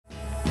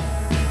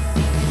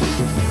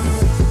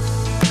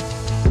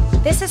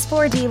This is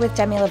 4D with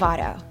Demi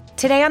Lovato.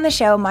 Today on the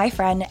show, my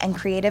friend and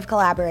creative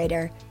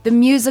collaborator, the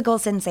musical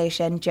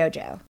sensation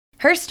JoJo.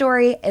 Her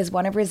story is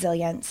one of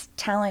resilience,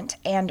 talent,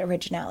 and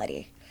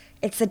originality.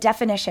 It's the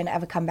definition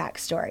of a comeback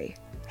story.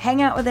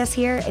 Hang out with us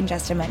here in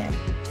just a minute.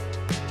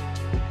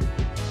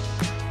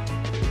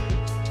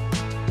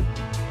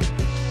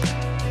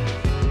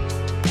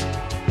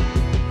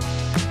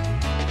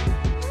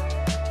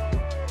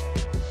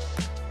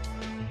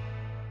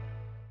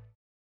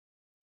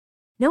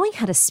 Knowing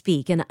how to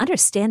speak and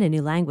understand a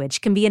new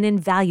language can be an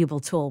invaluable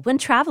tool when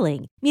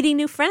traveling, meeting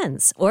new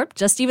friends, or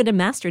just even to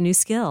master a new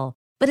skill.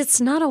 But it's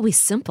not always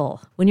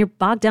simple when you're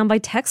bogged down by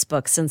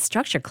textbooks and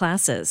structured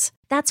classes.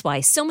 That's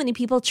why so many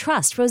people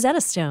trust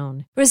Rosetta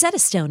Stone. Rosetta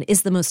Stone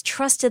is the most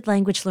trusted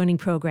language learning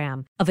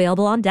program,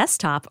 available on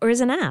desktop or as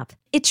an app.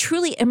 It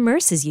truly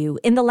immerses you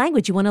in the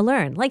language you want to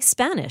learn, like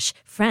Spanish,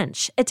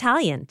 French,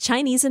 Italian,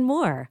 Chinese, and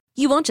more.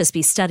 You won't just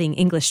be studying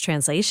English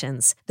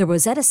translations. The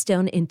Rosetta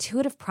Stone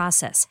intuitive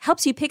process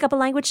helps you pick up a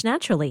language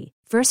naturally,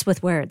 first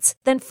with words,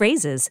 then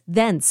phrases,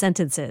 then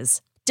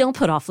sentences. Don't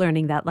put off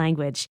learning that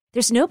language.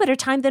 There's no better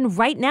time than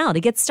right now to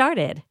get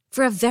started.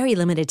 For a very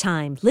limited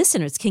time,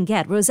 listeners can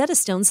get Rosetta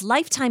Stone's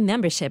lifetime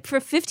membership for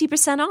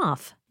 50%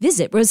 off.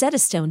 Visit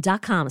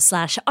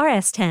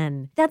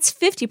rosettastone.com/rs10. That's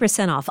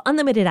 50% off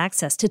unlimited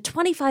access to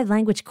 25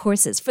 language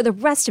courses for the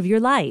rest of your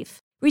life.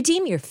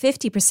 Redeem your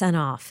 50%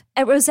 off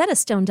at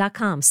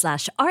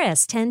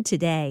rosettastone.com/rs10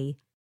 today.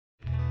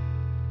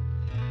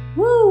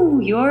 Woo,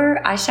 your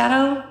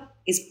eyeshadow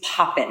is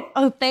popping.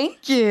 Oh,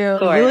 thank you.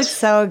 Gorge. You look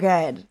so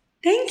good.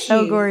 Thank you.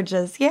 So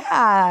gorgeous.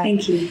 Yeah.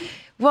 Thank you.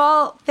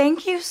 Well,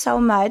 thank you so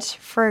much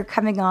for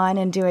coming on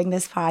and doing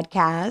this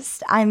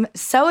podcast. I'm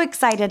so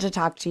excited to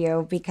talk to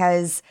you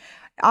because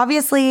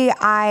obviously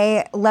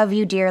I love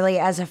you dearly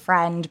as a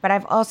friend, but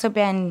I've also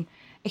been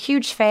a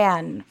huge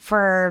fan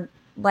for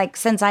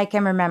since I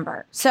can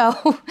remember.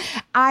 So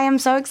I am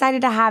so excited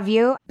to have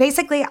you.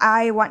 Basically,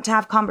 I want to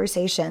have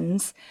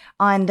conversations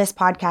on this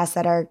podcast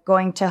that are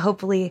going to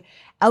hopefully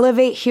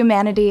elevate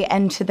humanity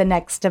into the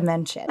next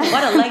dimension.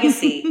 What a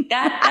legacy.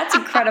 That's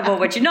incredible.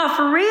 But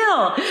for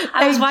real.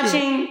 I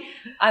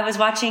was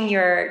watching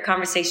your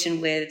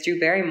conversation with Drew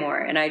Barrymore,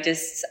 and I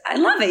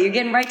love it. You're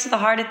getting right to the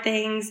heart of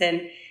things,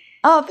 and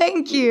oh,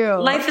 thank you.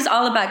 Life is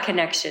all about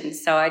connections.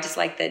 So I just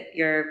like that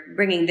you're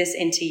bringing this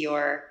into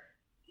your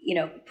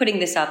putting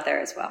this out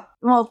there as well.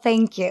 Well,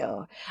 thank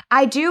you.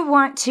 I do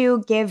want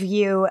to give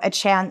you a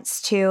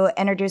chance to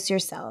introduce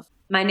yourself.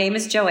 My name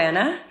is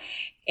Joanna,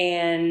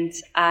 and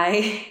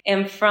I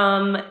am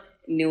from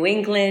New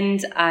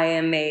England. I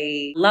am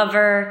a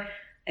lover.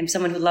 I'm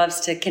someone who loves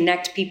to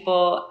connect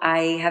people.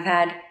 I have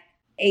had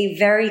a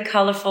very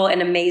colorful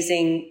and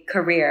amazing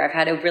career. I've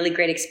had a really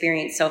great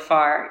experience so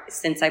far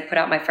since I put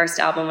out my first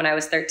album when I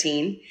was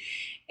 13.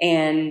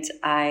 And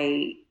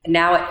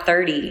now at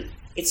 30,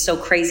 it's so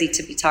crazy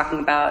to be talking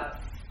about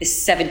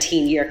this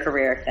 17-year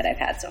career that I've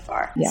had so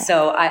far. Yeah.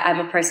 So I'm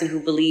a person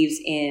who believes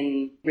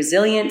in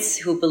resilience,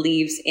 who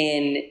believes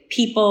in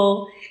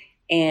people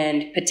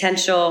and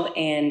potential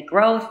and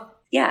growth.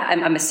 Yeah,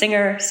 I'm a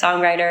singer,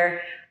 songwriter.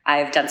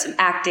 I've done some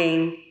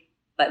acting,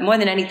 but more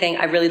than anything,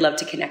 I really love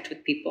to connect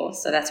with people.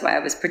 So that's why I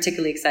was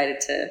particularly excited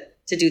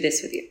to do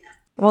this with you.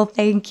 Well,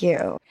 thank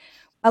you.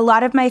 A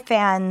lot of my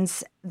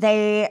fans,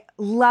 they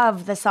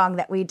love the song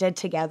that we did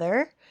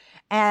together.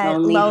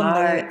 And Lonely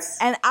Hearts.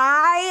 And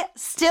I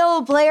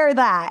still blare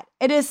that.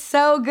 It is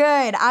so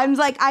good.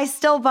 I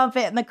still bump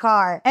it in the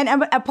car.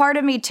 And a part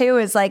of me too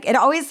is it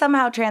always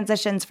somehow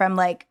transitions from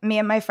me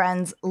and my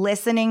friends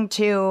listening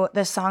to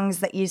the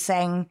songs that you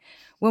sang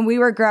when we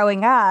were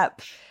growing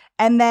up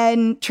and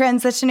then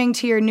transitioning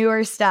to your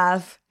newer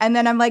stuff. And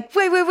then I'm like,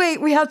 wait,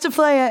 we have to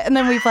play it. And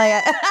then we play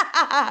it.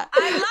 I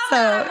love it.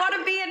 I want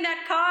to be in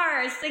that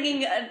car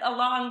singing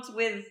along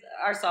with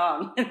our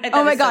song.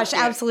 Oh my gosh,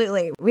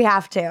 absolutely. We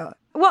have to.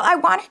 Well, I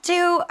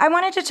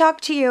wanted to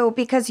talk to you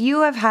because you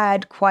have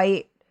had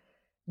quite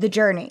the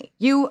journey.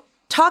 You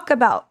talk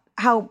about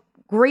how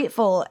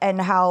grateful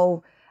and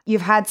how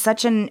you've had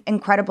such an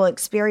incredible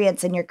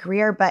experience in your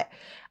career, but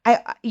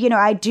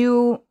I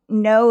do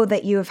know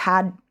that you've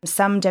had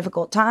some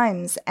difficult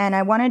times, and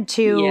I wanted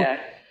to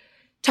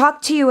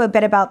talk to you a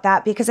bit about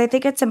that because I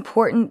think it's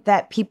important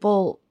that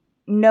people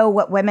know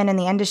what women in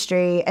the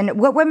industry and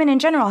what women in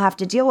general have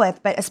to deal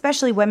with, but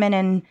especially women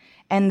in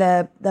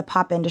the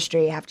pop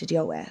industry have to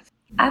deal with.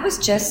 I was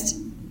just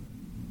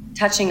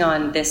touching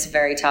on this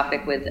very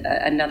topic with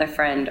another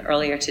friend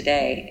earlier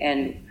today,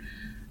 and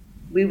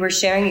we were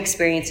sharing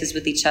experiences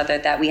with each other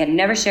that we had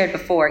never shared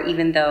before,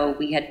 even though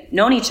we had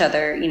known each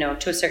other,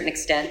 to a certain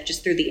extent,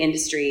 just through the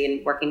industry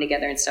and working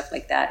together and stuff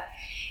like that.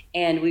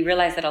 And we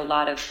realized that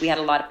we had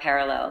a lot of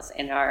parallels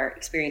in our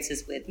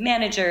experiences with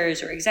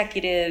managers or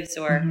executives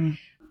or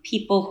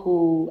people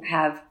who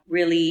have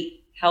really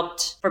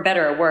helped, for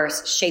better or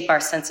worse, shape our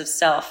sense of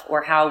self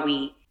or how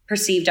we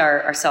perceived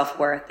our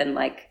self-worth. And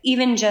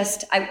even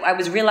just, I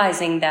was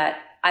realizing that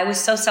I was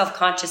so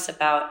self-conscious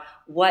about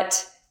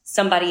what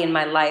somebody in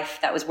my life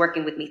that was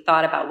working with me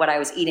thought about what I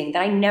was eating,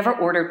 that I never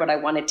ordered what I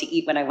wanted to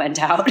eat when I went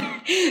out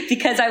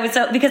because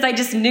I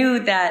just knew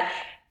that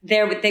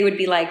they would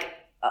be like,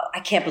 oh, I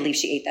can't believe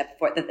she ate that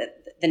before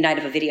the night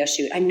of a video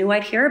shoot. I knew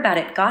I'd hear about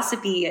it,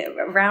 gossipy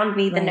around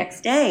me the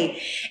next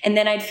day. And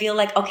then I'd feel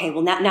like, okay,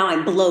 well now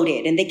I'm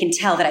bloated and they can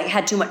tell that I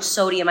had too much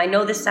sodium. I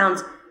know this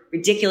sounds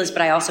ridiculous,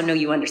 but I also know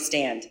you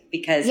understand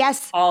because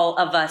all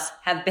of us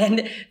have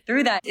been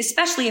through that,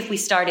 especially if we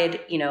started,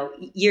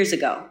 years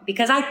ago,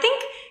 because I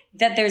think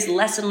that there's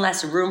less and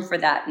less room for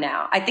that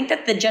now. I think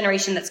that the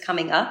generation that's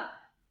coming up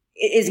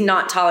is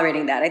not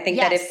tolerating that. I think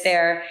that if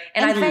they're,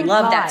 and I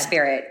love that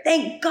spirit.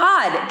 Thank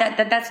God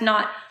that's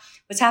not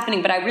what's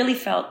happening. But I really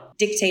felt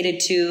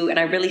dictated to, and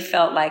I really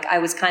felt like I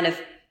was kind of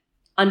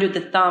under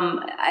the thumb.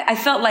 I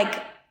felt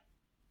like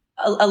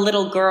a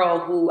little girl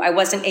who I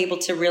wasn't able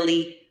to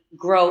really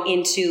grow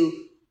into.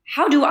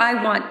 How do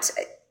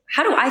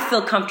I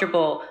feel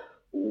comfortable?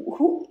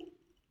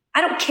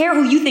 I don't care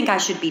who you think I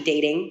should be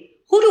dating.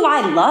 Who do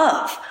I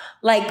love?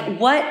 Like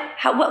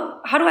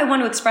how do I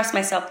want to express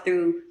myself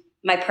through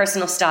my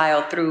personal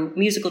style, through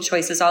musical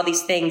choices, all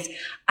these things?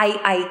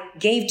 I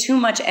gave too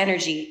much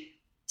energy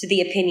to the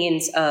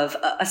opinions of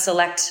a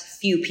select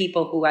few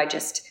people who I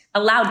just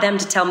allowed them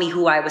to tell me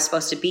who I was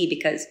supposed to be,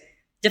 because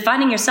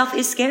defining yourself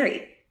is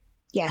scary.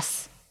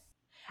 Yes.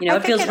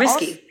 It feels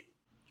risky.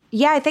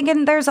 I think,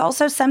 and there's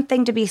also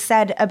something to be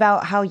said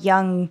about how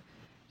young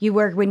you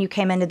were when you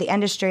came into the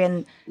industry.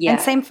 And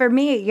same for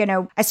me,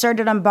 I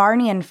started on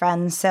Barney and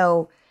Friends.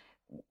 So,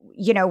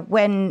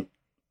 when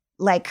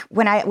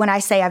I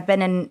say I've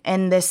been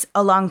in this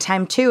a long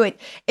time too,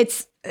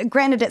 it's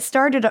granted it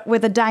started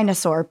with a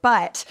dinosaur,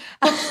 but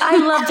I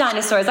love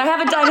dinosaurs. I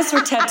have a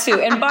dinosaur tattoo,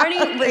 and Barney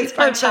was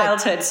my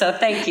childhood. So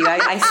thank you.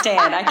 I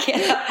stand. I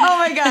can't. Oh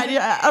my God.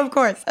 Yeah, of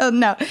course. Oh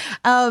no.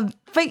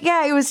 But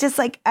yeah, it was just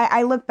like,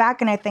 I look back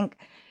and I think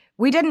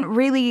we didn't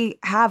really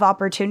have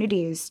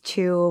opportunities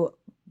to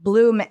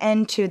bloom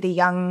into the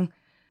young.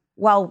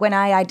 Well, when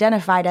I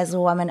identified as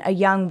a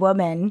young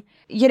woman,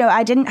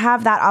 I didn't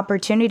have that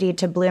opportunity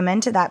to bloom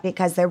into that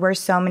because there were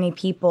so many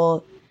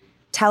people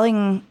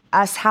telling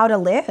us how to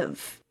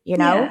live,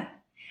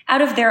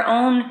 out of their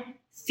own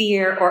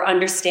fear or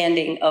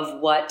understanding of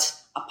what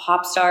a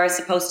pop star is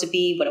supposed to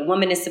be, what a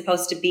woman is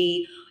supposed to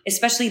be,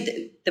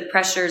 especially the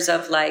pressures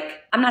of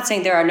I'm not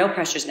saying there are no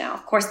pressures now.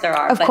 Of course there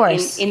are. Of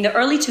course. In the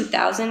early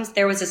 2000s,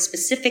 there was a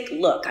specific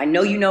look. I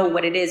know you know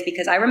what it is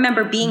because I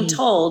remember being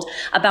told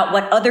about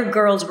what other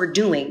girls were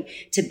doing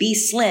to be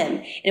slim.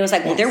 And it was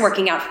like, well, they're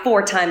working out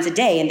 4 times a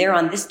day and they're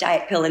on this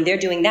diet pill and they're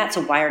doing that.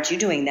 So why aren't you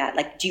doing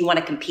that? Do you want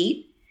to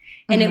compete?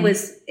 And it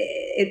was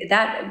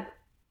that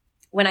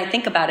when I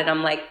think about it,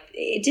 I'm like,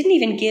 it didn't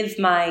even give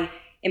my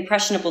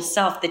impressionable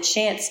self the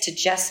chance to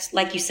just,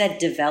 like you said,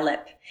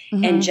 develop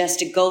and just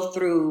to go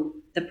through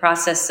the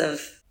process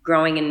of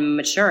growing and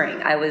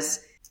maturing. I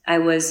was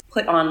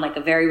put on a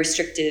very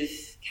restrictive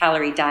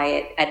calorie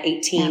diet at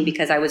 18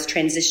 because I was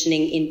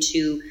transitioning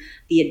into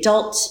the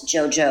adult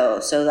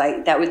JoJo. So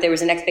there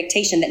was an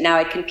expectation that now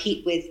I'd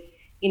compete with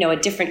a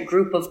different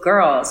group of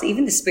girls.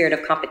 Even the spirit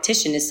of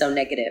competition is so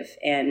negative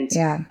and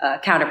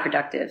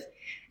counterproductive.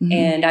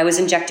 And I was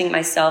injecting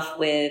myself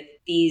with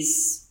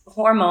these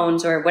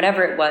hormones or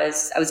whatever it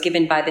was I was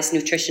given by this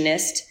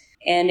nutritionist.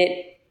 And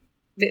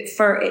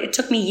it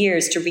took me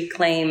years to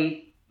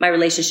reclaim my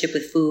relationship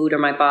with food or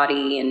my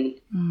body. And,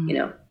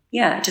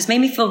 it just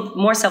made me feel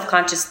more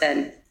self-conscious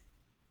than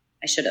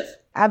I should have.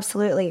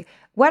 Absolutely.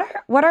 What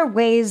are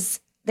ways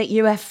that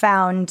you have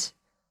found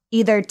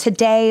either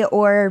today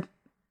or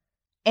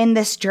in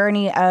this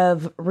journey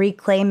of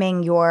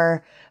reclaiming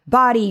your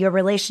body, your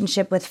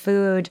relationship with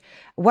food?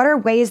 What are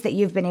ways that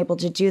you've been able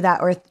to do that,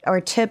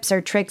 or tips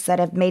or tricks that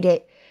have made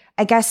it,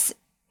 I guess,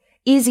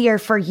 easier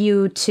for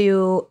you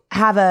to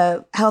have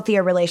a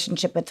healthier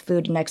relationship with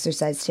food and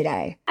exercise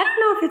today? I don't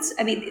know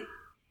if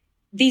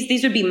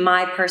these would be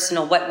my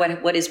personal,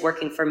 what is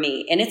working for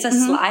me. And it's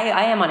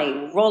I am on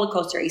a roller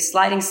coaster, a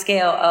sliding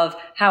scale of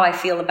how I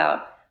feel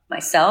about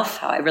myself,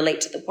 how I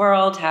relate to the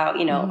world, how,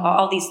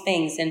 all these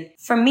things. And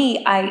for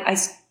me, I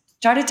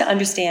started to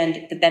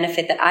understand the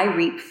benefit that I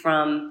reap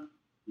from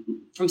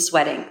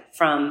sweating,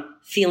 from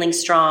feeling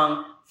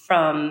strong,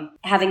 from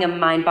having a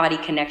mind-body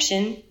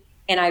connection.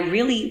 And I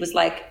really was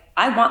like,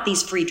 I want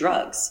these free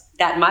drugs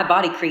that my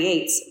body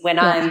creates when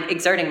I'm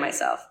exerting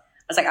myself.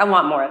 I was like, I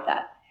want more of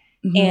that.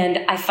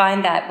 And I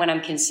find that when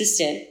I'm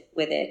consistent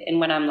with it and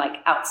when I'm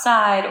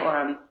outside or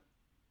I'm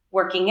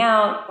working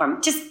out or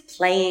I'm just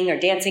playing or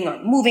dancing or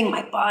moving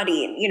my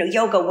body and,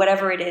 yoga,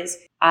 whatever it is,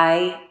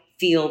 I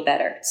feel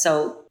better.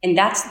 So, and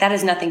that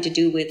has nothing to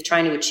do with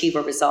trying to achieve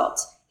a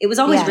result. It was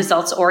always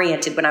results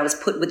oriented when I was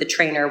put with a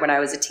trainer when I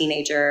was a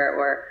teenager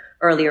or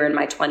earlier in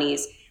my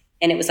 20s.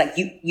 And it was like,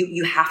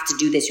 you have to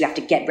do this. You have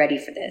to get ready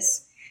for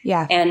this.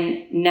 Yeah.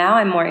 And now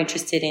I'm more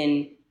interested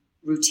in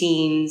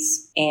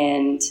routines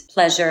and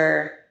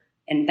pleasure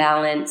and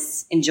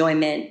balance,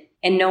 enjoyment,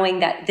 and knowing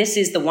that this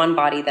is the one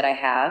body that I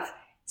have.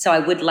 So I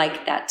would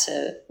like that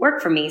to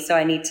work for me. So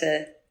I need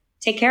to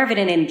take care of it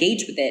and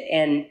engage with it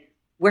and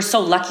we're so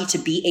lucky to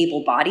be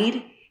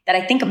able-bodied that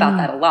I think about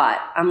that a lot.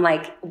 I'm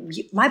like,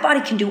 my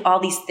body can do all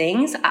these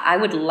things. I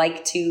would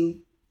like to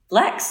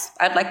flex.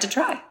 I'd like to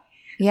try.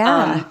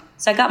 Yeah.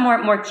 So I got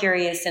more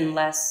curious and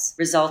less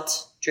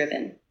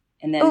result-driven.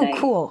 And then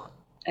cool.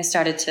 I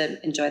started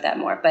to enjoy that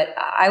more. But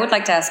I would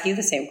like to ask you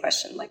the same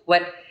question. Like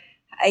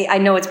I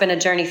know it's been a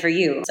journey for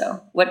you.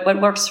 So what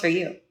works for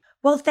you?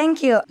 Well,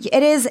 thank you.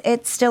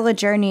 It's still a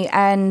journey.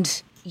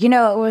 And,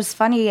 what was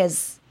funny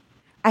is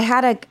I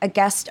had a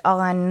guest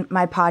on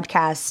my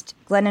podcast,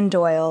 Glennon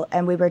Doyle,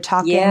 and we were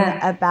talking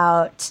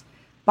about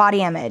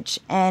body image.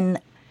 And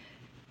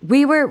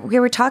we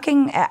were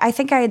talking, I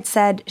think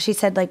she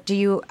said, like,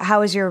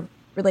 how is your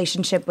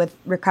relationship with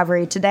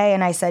recovery today?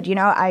 And I said,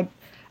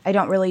 I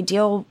don't really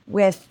deal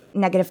with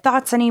negative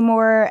thoughts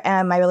anymore.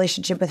 And my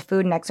relationship with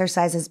food and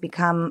exercise has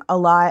become a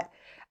lot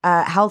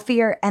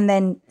healthier. And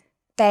then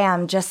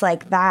bam, just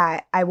like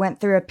that, I went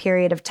through a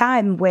period of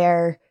time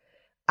where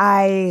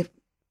I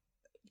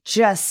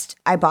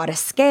bought a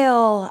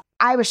scale.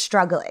 I was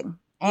struggling.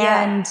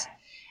 And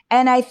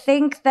I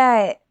think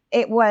that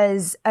it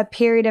was a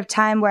period of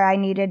time where I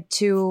needed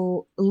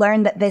to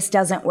learn that this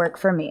doesn't work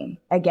for me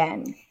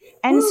again.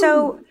 And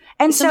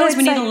sometimes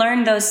we need to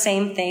learn those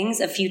same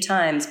things a few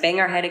times, bang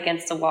our head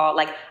against the wall.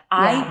 Like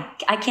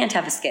I can't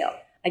have a scale.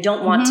 I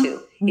don't want to.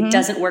 Mm-hmm. It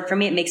doesn't work for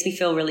me. It makes me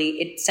feel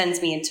it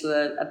sends me into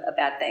a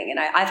bad thing. And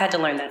I've had to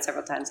learn that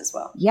several times as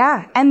well.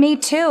 Yeah. And me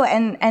too.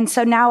 And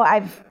so now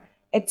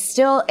it's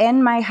still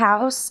in my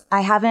house.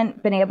 I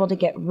haven't been able to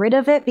get rid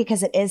of it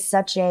because it is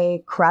such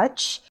a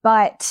crutch,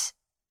 but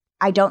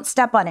I don't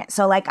step on it.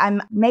 So like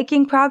I'm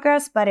making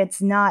progress, but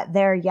it's not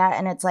there yet.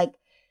 And it's like,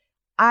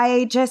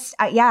 I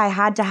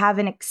had to have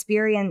an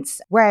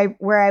experience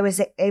where I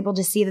was able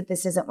to see that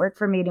this doesn't work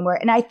for me anymore.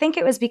 And I think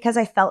it was because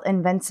I felt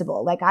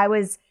invincible. Like I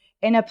was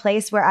in a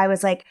place where I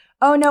was like,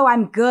 oh no,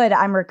 I'm good.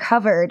 I'm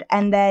recovered.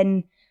 And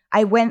then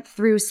I went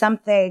through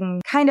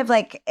something kind of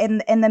like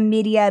in the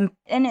media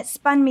and it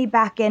spun me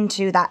back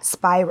into that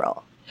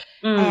spiral.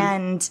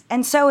 And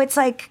so it's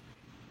like,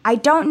 I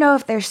don't know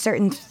if there's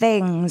certain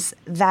things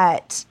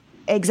that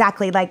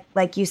exactly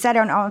like you said, I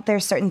don't know if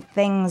there's certain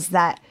things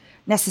that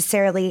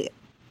necessarily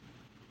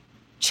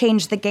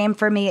change the game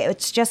for me.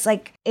 It's just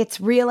like,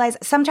 it's realized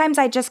sometimes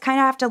I just kind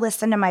of have to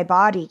listen to my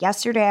body.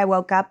 Yesterday I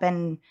woke up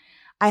and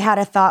I had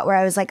a thought where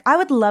I was like, I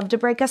would love to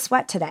break a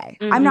sweat today.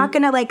 Mm-hmm. I'm not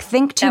going to like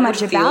think too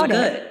much about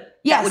it.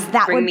 Yes,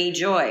 that would bring me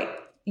joy.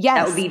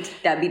 Yes.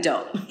 That'd be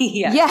dope.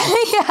 Yeah.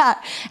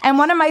 Yeah. And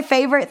one of my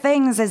favorite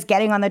things is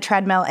getting on the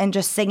treadmill and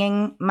just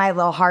singing my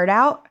little heart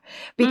out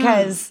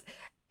because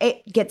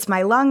it gets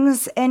my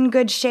lungs in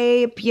good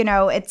shape.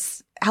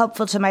 It's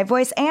helpful to my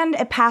voice and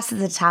it passes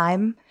the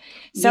time.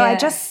 So I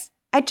just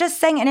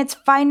sing, and it's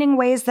finding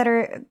things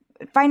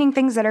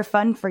that are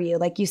fun for you.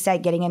 Like you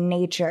said, getting in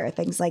nature,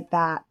 things like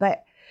that.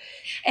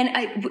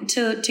 And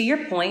to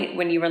your point,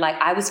 when you were like,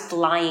 I was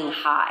flying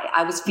high,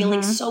 I was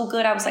feeling so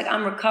good. I was like,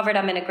 I'm recovered.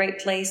 I'm in a great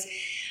place.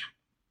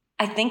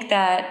 I think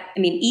that,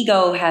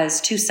 ego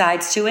has two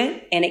sides to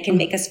it, and it can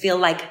make us feel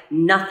like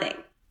nothing.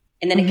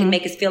 And then it can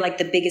make us feel like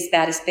the biggest,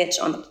 baddest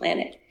bitch on the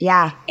planet.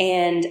 Yeah.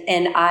 And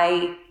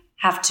I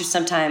have to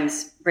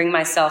sometimes bring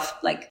myself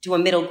like to a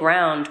middle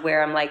ground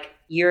where I'm like,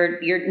 you're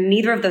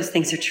neither of those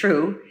things are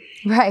true.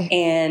 Right.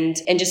 And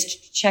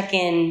just check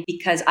in,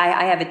 because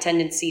I have a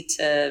tendency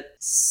to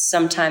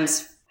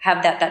sometimes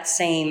have that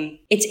same,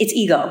 it's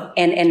ego.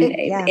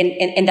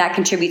 And that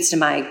contributes to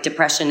my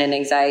depression and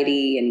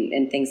anxiety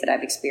and things that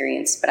I've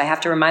experienced. But I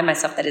have to remind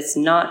myself that it's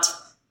not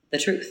the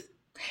truth.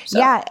 So.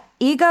 Yeah.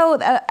 Ego,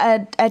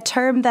 a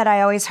term that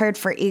I always heard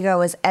for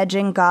ego is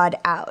edging God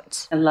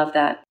out. I love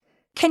that.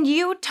 Can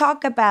you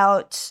talk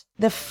about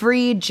the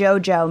Free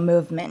JoJo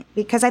movement?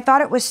 Because I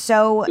thought it was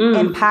so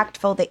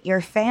impactful that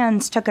your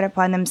fans took it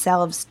upon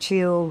themselves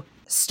to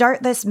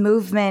start this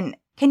movement.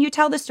 Can you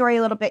tell the story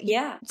a little bit?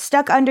 Yeah.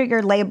 Stuck under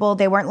your label.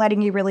 They weren't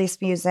letting you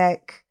release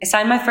music. I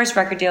signed my first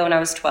record deal when I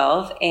was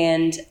 12,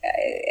 and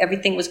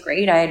everything was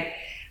great. I had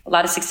a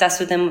lot of success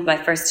with them with my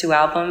first 2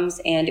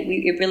 albums, and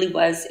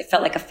it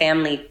felt like a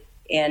family.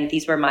 And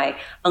these were my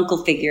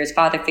uncle figures,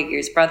 father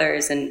figures,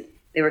 brothers, and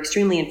they were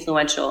extremely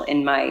influential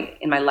in my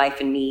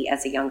life and me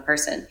as a young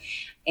person.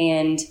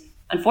 And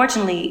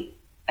unfortunately,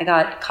 I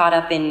got caught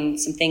up in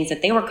some things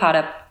that they were caught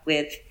up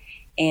with,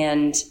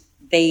 and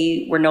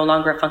they were no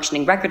longer a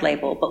functioning record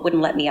label, but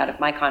wouldn't let me out of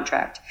my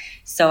contract.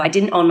 So I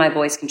didn't own my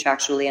voice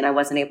contractually, and I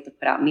wasn't able to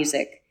put out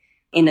music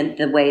in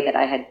the way that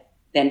I had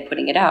been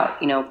putting it out,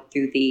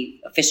 through the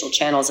official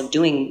channels of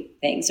doing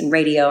things and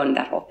radio and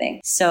that whole thing.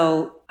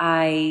 So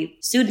I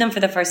sued them for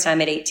the first time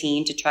at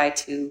 18 to try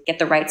to get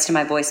the rights to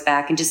my voice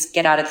back and just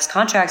get out of this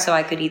contract so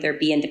I could either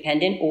be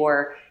independent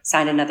or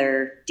sign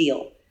another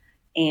deal.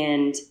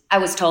 And I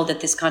was told that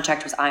this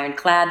contract was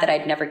ironclad, that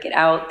I'd never get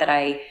out, that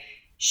I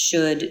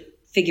should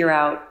figure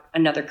out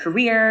another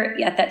career.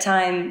 At that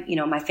time,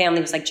 my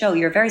family was like, Joe,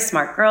 you're a very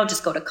smart girl.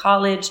 Just go to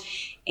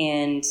college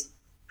and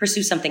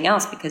pursue something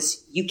else,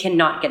 because you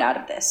cannot get out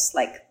of this.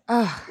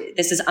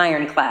 This is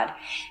ironclad.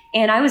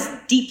 And I was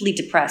deeply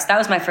depressed. That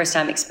was my first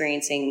time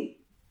experiencing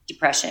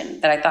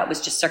depression that I thought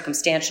was just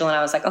circumstantial. And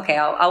I was like, okay,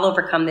 I'll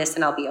overcome this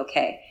and I'll be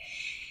okay.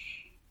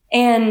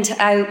 And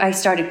I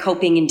started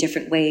coping in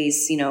different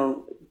ways, you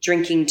know,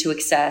 drinking to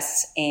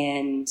excess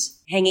and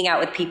hanging out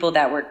with people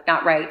that were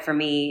not right for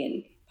me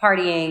and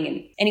partying.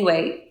 And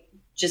anyway,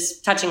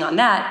 just touching on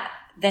that,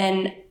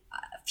 then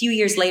a few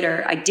years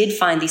later, I did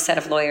find these set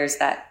of lawyers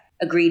that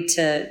agreed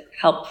to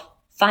help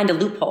find a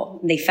loophole.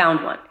 And they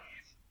found one.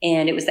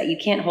 And it was that you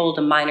can't hold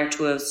a minor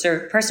to a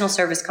personal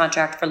service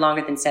contract for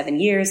longer than 7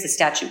 years. The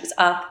statute was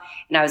up,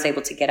 and I was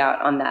able to get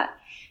out on that.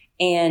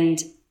 And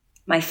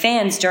my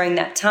fans during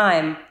that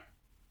time,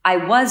 I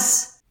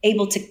was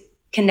able to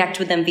connect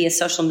with them via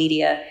social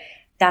media.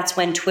 That's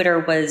when Twitter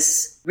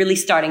was really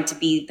starting to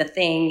be the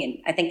thing. And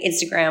I think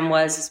Instagram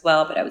was as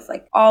well, but I was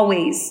like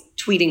always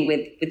tweeting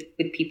with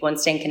people and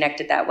staying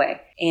connected that way.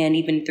 And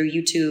even through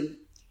YouTube.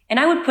 And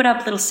I would put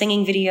up little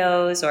singing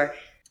videos, or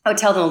I would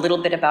tell them a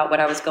little bit about what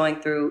I was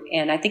going through.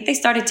 And I think they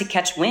started to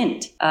catch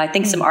wind. I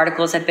think some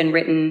articles had been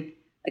written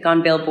like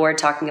on Billboard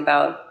talking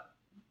about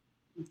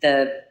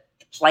the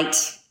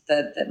plight,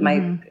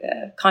 my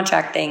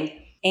contract thing.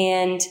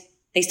 And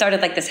they started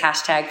like this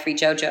hashtag Free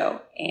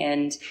JoJo.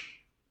 And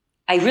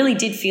I really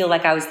did feel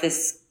like I was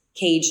this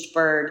caged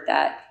bird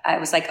that I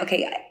was like,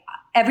 okay,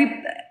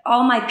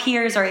 all my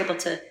peers are able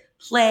to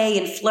play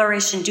and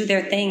flourish and do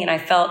their thing. And I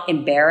felt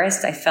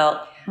embarrassed. I felt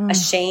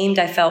ashamed.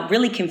 I felt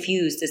really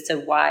confused as to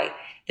why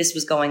this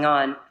was going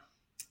on.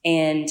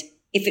 And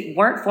if it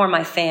weren't for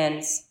my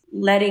fans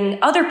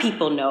letting other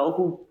people know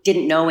who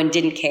didn't know and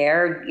didn't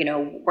care, you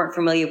know, weren't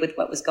familiar with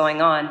what was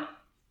going on,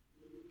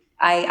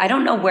 I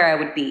don't know where I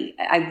would be.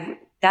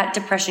 That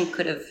depression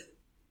could have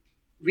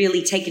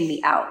really taken me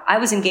out. I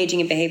was engaging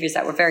in behaviors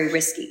that were very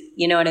risky.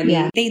 You know what I mean?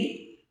 Yeah.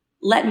 They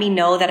let me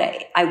know that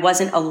I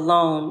wasn't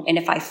alone. And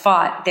if I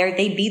fought,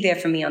 they'd be there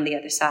for me on the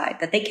other side,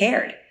 that they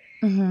cared.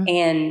 Mm-hmm.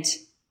 And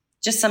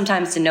just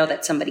sometimes to know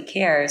that somebody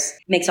cares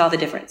makes all the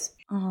difference.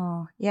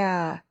 Oh,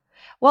 yeah.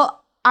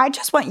 Well, I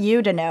just want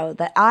you to know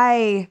that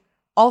I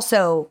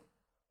also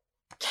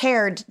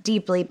cared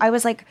deeply. I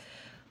was like,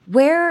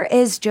 where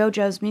is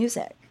JoJo's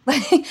music?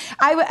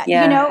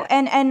 You know,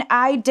 and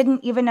I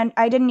didn't even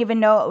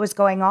know what was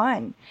going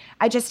on.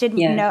 I just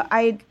didn't know.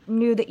 I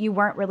knew that you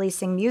weren't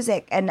releasing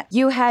music, and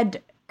you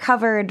had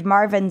covered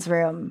Marvin's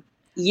Room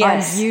on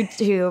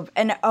YouTube,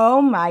 and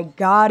oh my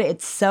God,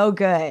 it's so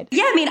good.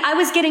 Yeah, I mean, I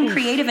was getting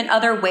creative in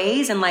other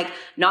ways and like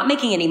not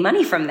making any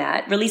money from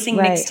that, releasing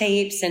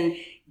mixtapes, and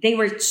they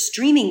were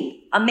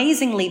streaming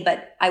amazingly,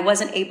 but I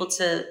wasn't able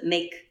to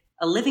make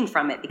a living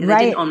from it because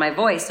I didn't own my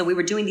voice. So we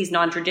were doing these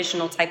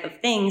non-traditional type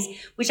of things,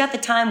 which at the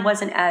time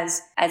wasn't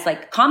as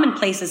like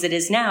commonplace as it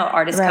is now,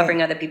 artists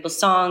covering other people's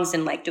songs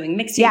and like doing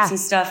mixtapes and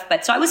stuff.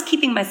 But so I was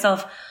keeping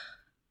myself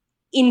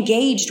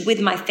engaged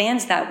with my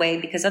fans that way,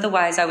 because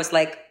otherwise I was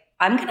like,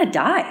 I'm going to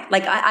die.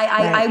 Like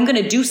I'm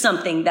going to do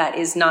something that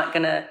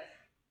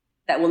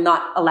will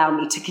not allow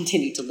me to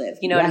continue to live.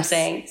 You know what I'm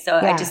saying?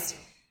 So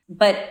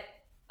but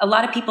a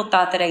lot of people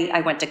thought that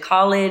I went to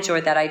college, or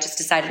that I just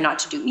decided not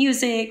to do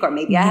music, or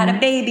maybe I had a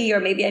baby, or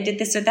maybe I did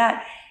this or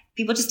that.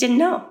 People just didn't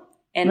know.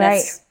 And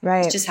that's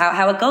just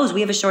how it goes. We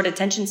have a short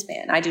attention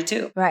span. I do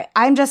too. Right.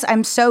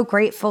 I'm so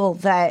grateful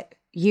that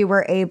you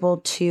were able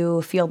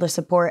to feel the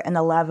support and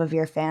the love of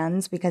your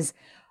fans, because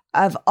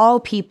of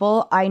all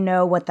people, I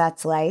know what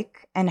that's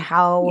like, and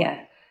how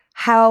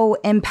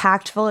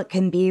impactful it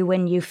can be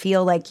when you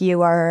feel like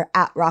you are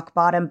at rock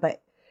bottom,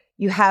 but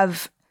you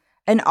have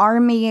an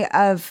army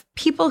of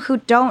people who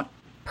don't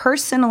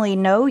personally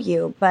know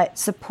you, but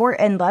support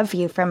and love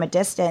you from a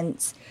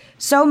distance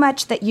so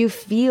much that you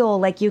feel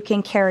like you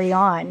can carry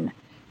on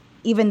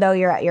even though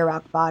you're at your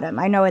rock bottom.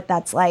 I know what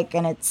that's like,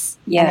 and it's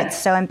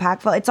so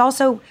impactful. It's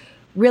also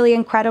really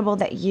incredible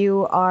that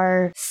you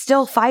are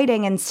still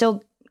fighting and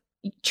still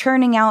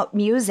churning out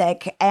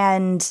music,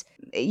 and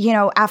you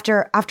know,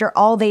 after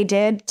all they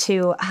did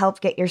to help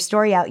get your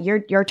story out,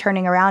 you're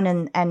turning around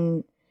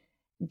and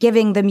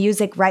giving the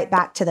music right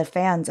back to the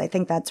fans. I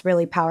think that's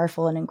really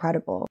powerful and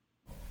incredible.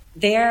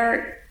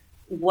 They're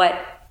what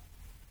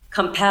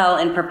compel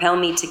and propel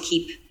me to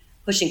keep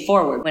pushing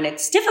forward when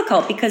it's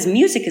difficult, because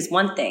music is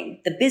one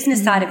thing. The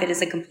business side of it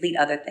is a complete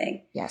other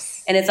thing.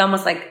 Yes. And it's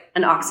almost like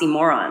an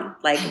oxymoron.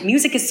 Like,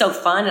 music is so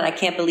fun, and I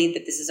can't believe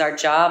that this is our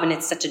job, and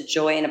it's such a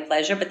joy and a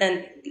pleasure. But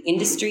then the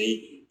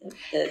industry,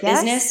 the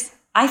business,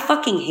 I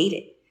fucking hate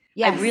it.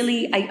 Yes.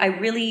 I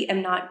really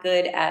am not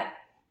good at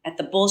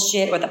the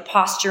bullshit or the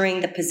posturing,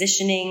 the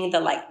positioning,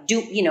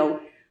 the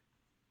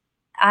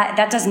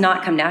that does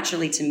not come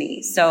naturally to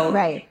me.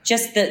 So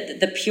just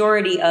the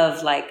purity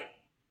of like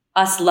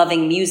us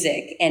loving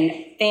music and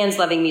fans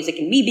loving music,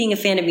 and me being a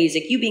fan of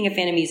music, you being a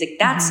fan of music,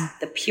 that's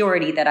the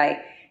purity that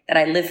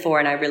I live for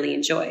and I really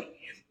enjoy.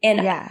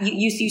 And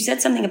you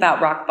said something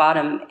about rock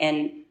bottom,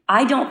 and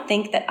I don't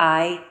think that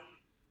I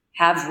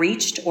have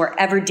reached or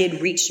ever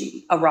did reach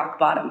a rock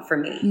bottom for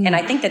me. And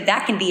I think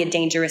that can be a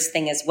dangerous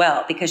thing as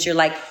well, because you're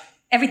like,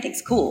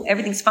 everything's cool,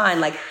 everything's fine.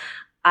 Like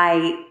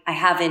I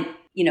haven't,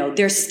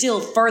 there's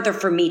still further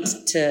for me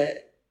to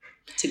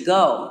to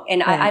go.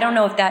 And I don't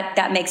know if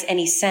that makes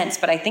any sense,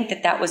 but I think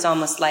that was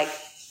almost like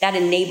that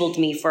enabled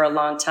me for a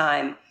long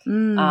time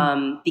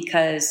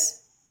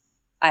because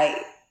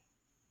I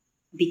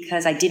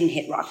didn't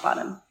hit rock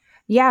bottom.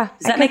 Yeah.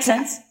 Does that make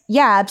sense?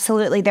 Yeah,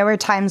 absolutely. There were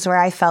times where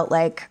I felt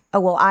like,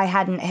 oh, well, I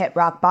hadn't hit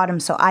rock bottom,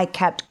 so I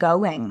kept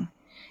going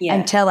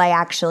until I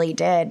actually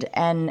did.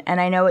 And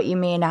I know what you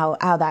mean,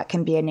 how that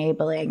can be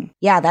enabling.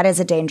 Yeah, that is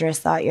a dangerous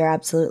thought. You're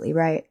absolutely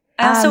right.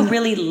 I also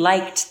really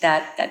liked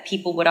that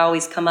people would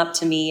always come up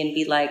to me and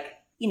be like,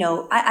 you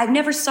know, I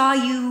never saw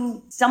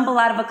you stumble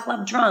out of a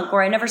club drunk,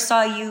 or I never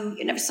saw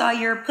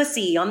your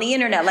pussy on the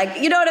internet.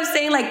 Like, you know what I'm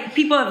saying? Like,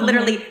 people have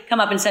literally come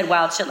up and said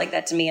wild shit like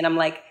that to me. And I'm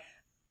like,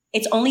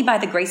 it's only by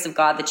the grace of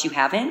God that you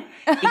haven't,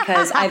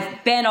 because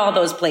I've been all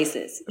those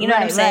places. You know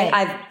what I'm saying?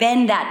 Right. I've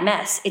been that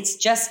mess. It's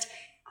just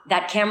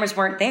that cameras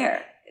weren't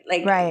there.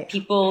 Like,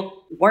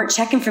 people weren't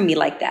checking for me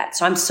like that.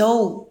 So I'm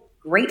so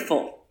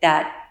grateful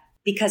that,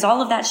 because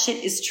all of that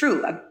shit is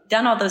true. I've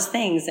done all those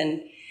things.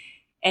 And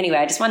anyway,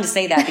 I just wanted to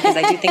say that because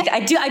I do think that,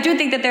 I do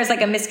think that there's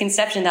like a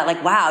misconception that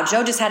like, wow,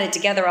 Joe just had it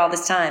together all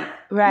this time.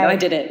 Right. No, I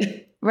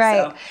didn't.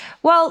 Right. So.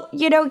 Well,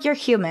 you know, you're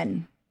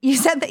human. You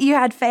said that you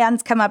had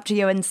fans come up to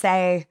you and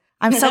say,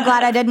 I'm so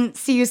glad I didn't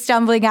see you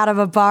stumbling out of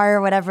a bar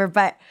or whatever.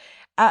 But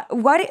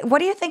what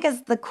do you think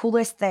is the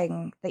coolest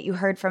thing that you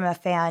heard from a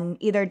fan,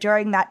 either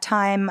during that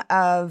time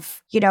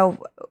of, you know,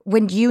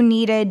 when you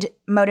needed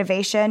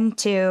motivation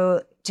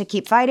to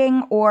keep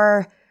fighting,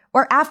 or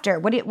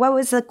after? What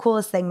was the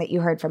coolest thing that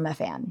you heard from a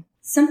fan?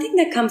 Something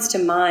that comes to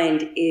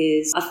mind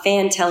is a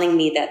fan telling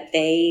me that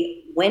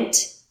they went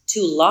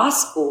to law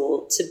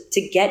school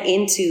to get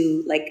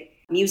into like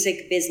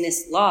music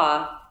business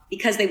law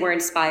because they were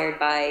inspired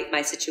by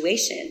my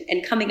situation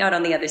and coming out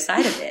on the other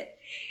side of it.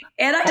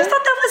 And I just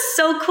thought that was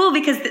so cool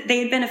because they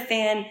had been a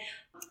fan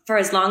for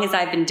as long as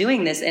I've been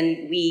doing this,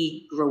 and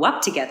we grew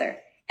up together.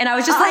 And I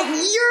was just like, you're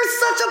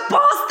such a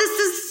boss. This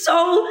is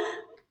so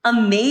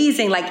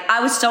amazing. Like, I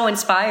was so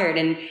inspired.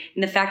 And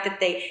the fact that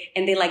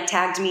they like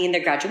tagged me in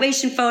their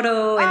graduation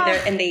photo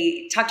and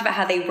they talked about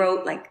how they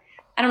wrote, like,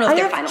 I don't know if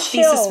their final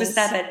thesis was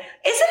that, but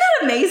isn't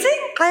that amazing?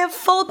 I have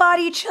full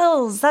body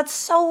chills. That's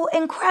so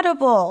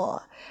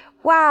incredible.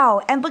 Wow.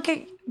 And look,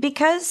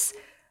 because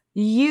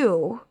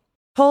you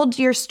told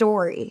your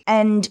story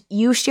and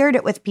you shared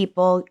it with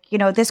people, you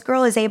know, this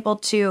girl is able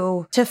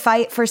to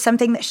fight for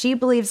something that she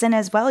believes in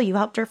as well. You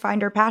helped her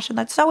find her passion.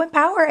 That's so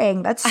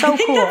empowering. That's so cool. I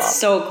think that's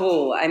so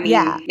cool. I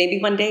mean,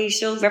 maybe one day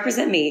she'll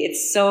represent me.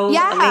 It's so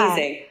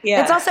amazing.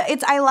 Yeah.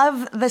 I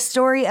love the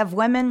story of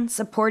women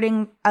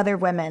supporting other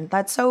women.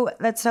 That's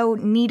so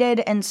needed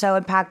and so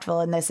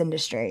impactful in this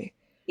industry.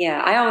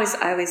 Yeah. I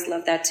always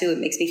love that too. It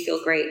makes me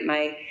feel great.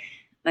 My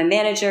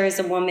manager is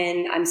a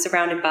woman. I'm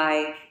surrounded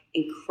by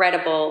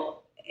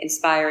incredible,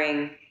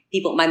 inspiring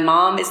people. My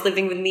mom is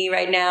living with me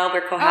right now.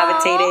 We're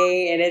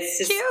cohabitating, and it's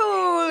just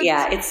cute.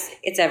 Yeah,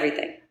 it's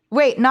everything.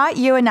 Wait, not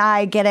you and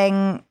I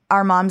getting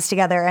our moms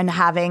together and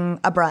having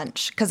a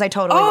brunch, because I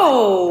totally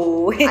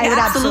would. I would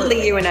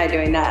absolutely you and I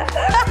doing that.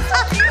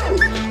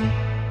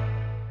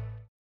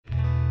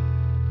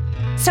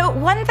 So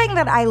one thing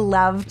that I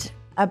loved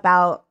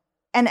about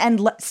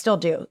and still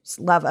do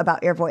love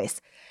about your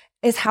voice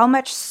is how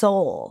much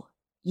soul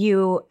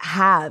you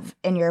have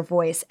in your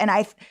voice. And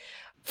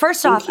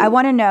first off, I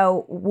want to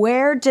know,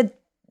 where did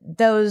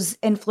those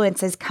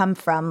influences come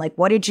from? Like,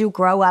 what did you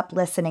grow up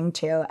listening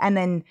to? And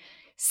then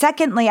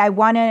secondly, I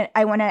want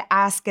to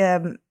ask,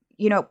 you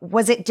know,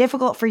 was it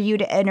difficult for you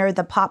to enter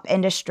the pop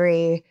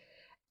industry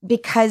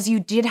because you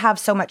did have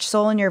so much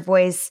soul in your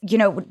voice? You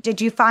know,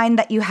 did you find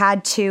that you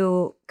had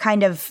to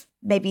kind of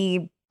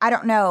maybe, I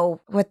don't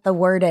know what the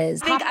word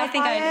is.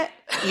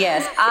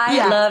 Yes,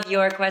 I love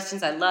your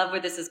questions. I love where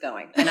this is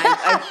going. And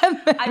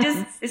I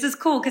just, this is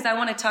cool because I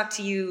want to talk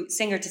to you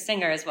singer to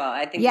singer as well.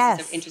 I think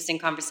this is an interesting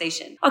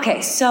conversation.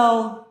 Okay,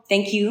 so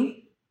thank you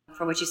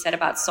for what you said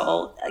about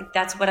soul. Like,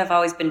 that's what I've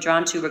always been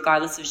drawn to,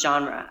 regardless of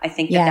genre. I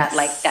think that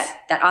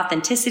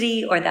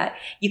authenticity, or that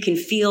you can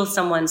feel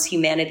someone's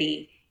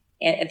humanity,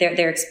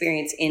 their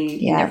experience in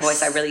their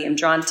voice. I really am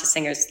drawn to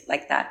singers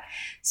like that.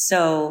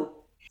 So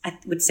I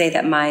would say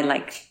that my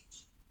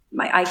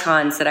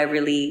icons that I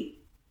really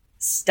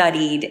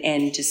studied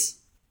and just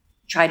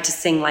tried to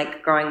sing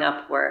like growing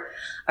up were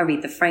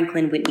Aretha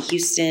Franklin, Whitney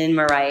Houston,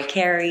 Mariah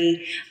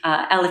Carey,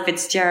 Ella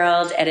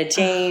Fitzgerald, Etta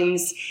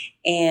James.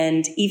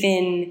 And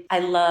even I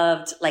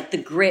loved like the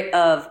grit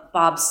of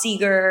Bob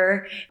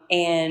Seger,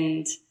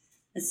 and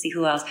let's see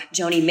who else,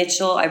 Joni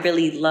Mitchell. I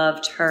really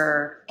loved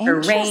her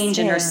range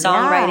and her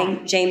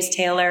songwriting. James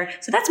Taylor.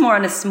 So that's more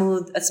on a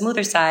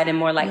smoother side and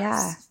more like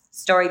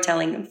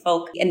storytelling and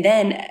folk. And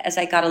then as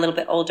I got a little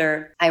bit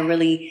older, I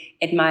really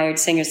admired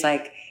singers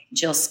like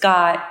Jill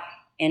Scott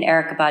and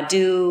Erykah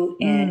Badu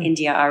and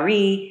India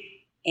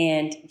Arie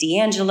and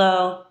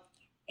D'Angelo.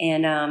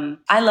 And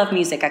I love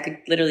music. I could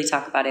literally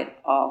talk about it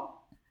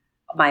all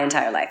my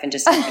entire life and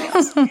just nothing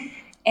else.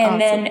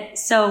 And then,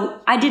 so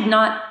I did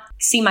not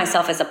see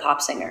myself as a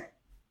pop singer,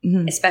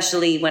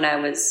 especially when I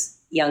was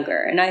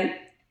younger. And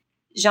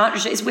genre,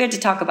 it's weird to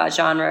talk about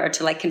genre or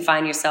to like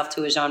confine yourself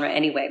to a genre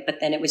anyway, but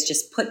then it was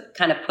just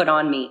put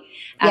on me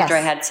after I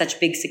had such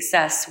big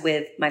success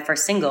with my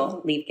first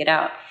single, Leave Get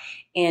Out.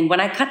 And when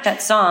I cut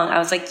that song, I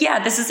was like,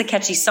 yeah, this is a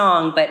catchy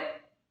song, but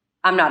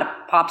I'm not a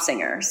pop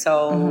singer.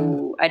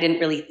 So I didn't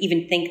really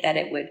even think that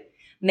it would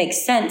make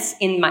sense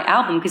in my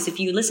album. Because if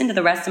you listen to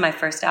the rest of my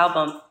first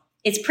album,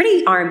 it's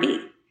pretty R&B.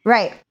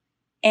 Right.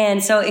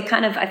 And so it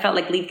kind of, I felt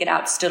like Leave Get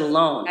Out stood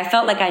alone. I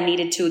felt like I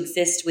needed to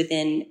exist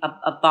within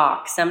a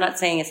box. I'm not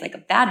saying it's like a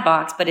bad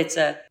box, but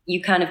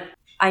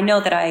I know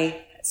that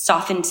I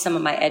softened some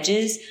of my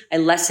edges. I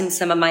lessened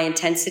some of my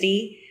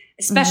intensity,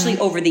 especially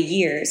over the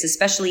years,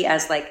 especially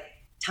as like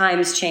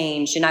times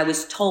changed. And I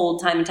was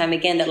told time and time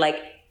again that like,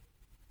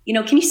 you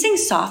know, can you sing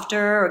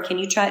softer, or can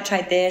you try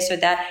this or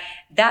that?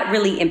 That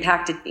really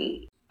impacted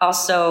me.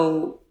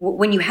 Also,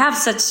 when you have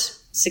such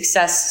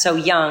success so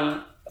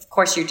young, of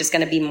course, you're just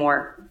going to be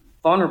more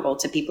vulnerable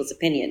to people's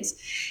opinions.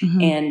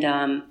 And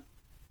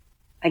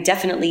I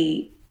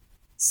definitely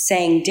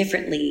sang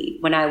differently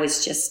when I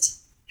was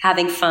just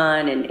having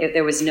fun and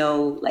there was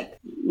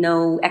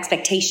no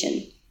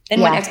expectation.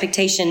 Then when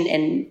expectation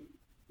and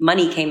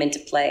money came into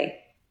play,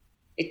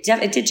 it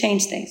did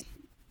change things.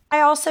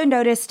 I also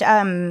noticed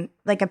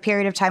like a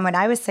period of time when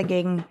I was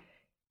singing,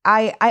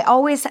 I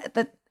always,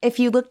 if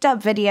you looked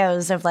up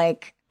videos of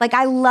like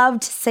I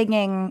loved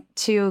singing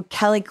to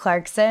Kelly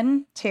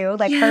Clarkson too.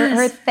 Like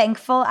her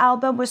Thankful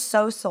album was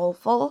so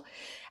soulful.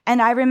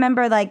 And I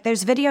remember like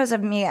there's videos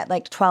of me at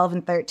like 12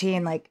 and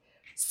 13, like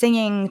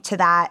singing to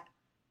that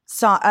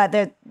song,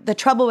 the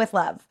Trouble with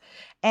Love.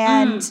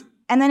 And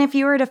then if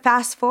you were to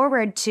fast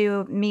forward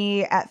to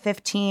me at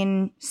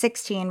 15,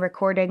 16,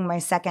 recording my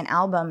second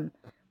album,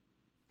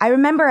 I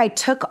remember I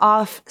took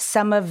off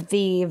some of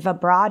the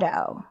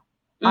vibrato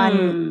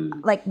on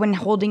like when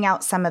holding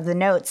out some of the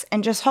notes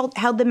and just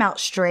held them out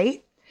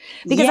straight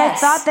because I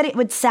thought that it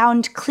would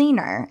sound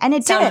cleaner, and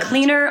it sound did.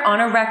 Cleaner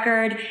on a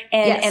record.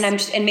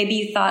 And maybe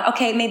you thought,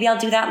 okay, maybe I'll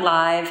do that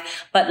live,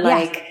 but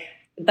like,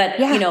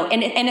 you know,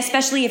 and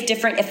especially if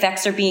different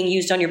effects are being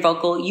used on your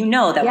vocal, you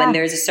know that when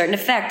there's a certain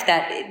effect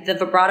that the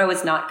vibrato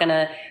is not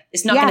gonna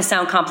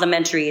sound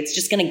complimentary. It's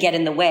just gonna get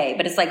in the way.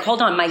 But it's like,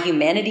 hold on, my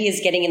humanity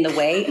is getting in the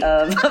way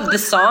of the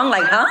song.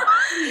 Like, huh?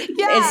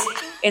 Yeah.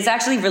 It's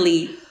actually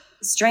really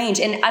strange.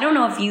 And I don't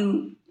know if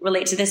you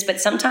relate to this, but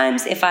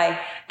sometimes I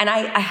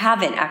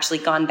haven't actually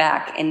gone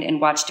back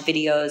and watched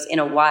videos in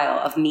a while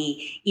of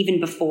me, even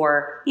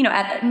before, you know,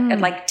 at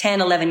like 10,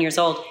 11 years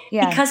old,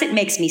 because it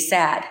makes me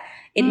sad.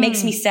 It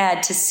makes me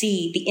sad to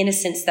see the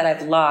innocence that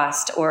I've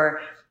lost, or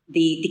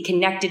the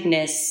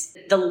connectedness.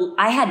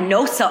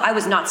 I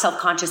was not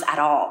self-conscious at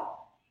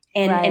all.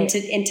 And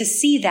to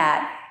see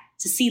that,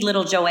 to see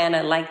little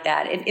Joanna like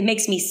that, it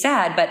makes me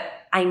sad, but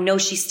I know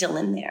she's still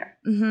in there.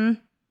 Mm-hmm.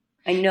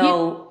 I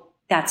know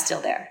that's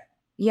still there.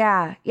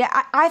 Yeah.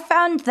 Yeah. I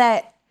found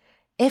that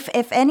if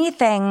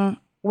anything,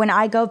 when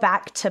I go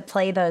back to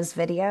play those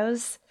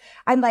videos,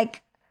 I'm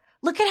like,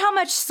 look at how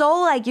much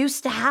soul I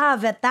used to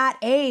have at that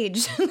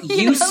age.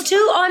 Used to?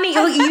 Oh, I mean,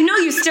 you know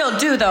you still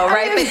do though,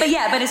 right?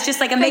 But it's just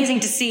like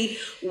amazing to see,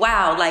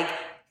 wow, like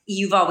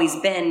it's always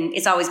been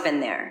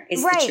there.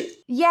 It's the truth.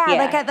 Yeah.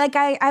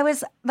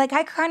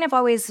 I kind of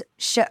always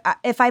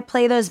if I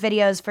play those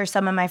videos for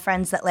some of my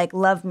friends that like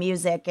love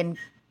music and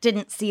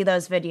didn't see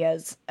those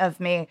videos of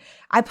me,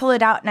 I pull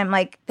it out and I'm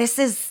like, this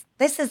is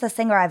the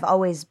singer I've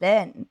always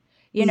been,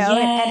 you know?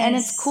 And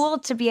it's cool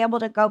to be able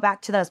to go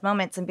back to those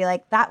moments and be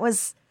like, that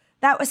was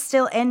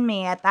still in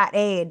me at that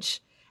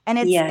age. And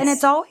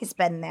it's always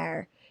been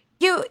there.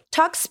 You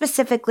talk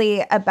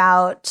specifically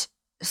about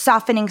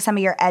softening some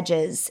of your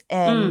edges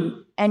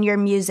in your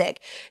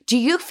music. Do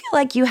you feel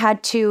like you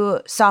had to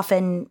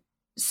soften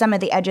some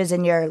of the edges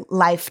in your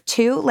life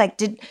too? Like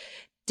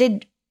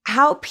did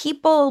how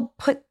people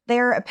put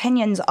their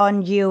opinions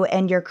on you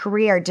and your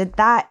career, did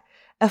that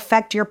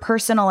affect your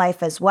personal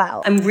life as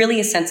well? I'm really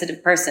a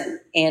sensitive person,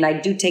 and I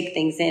do take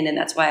things in, and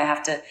that's why I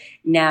have to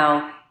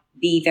now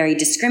be very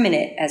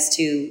discriminate as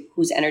to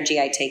whose energy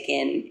I take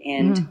in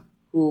and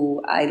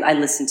who I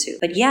listen to.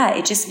 But yeah,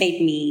 it just made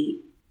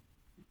me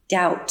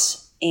doubt.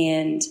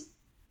 And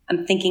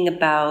I'm thinking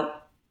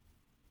about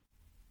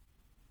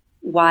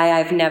why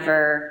I've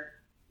never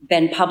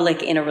been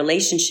public in a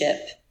relationship.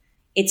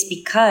 It's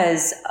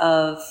because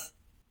of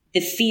the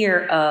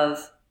fear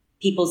of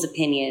people's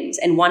opinions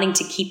and wanting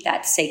to keep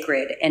that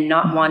sacred and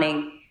not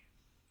wanting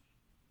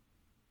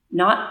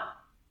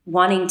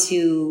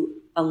to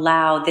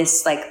allow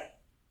this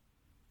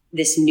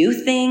new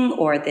thing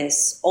or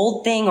this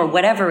old thing or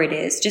whatever it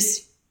is,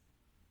 just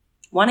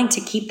wanting to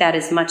keep that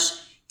as much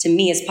to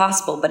me as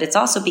possible. But it's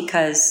also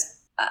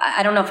because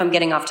I don't know if I'm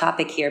getting off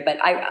topic here, but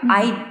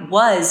I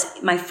was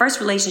my first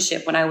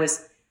relationship when I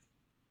was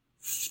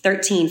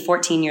 13,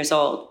 14 years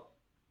old.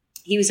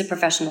 He was a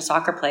professional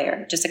soccer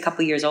player, just a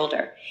couple years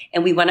older.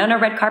 And we went on a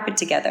red carpet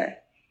together.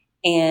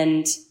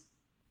 And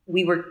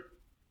we were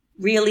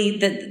really,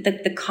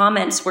 the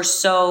comments were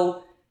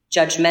so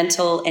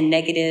judgmental and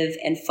negative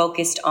and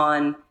focused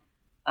on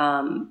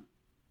the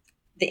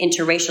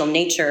interracial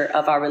nature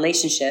of our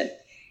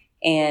relationship.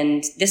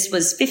 And this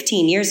was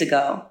 15 years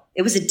ago.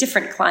 It was a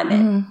different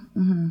climate.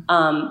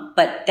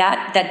 But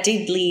that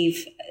did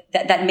leave,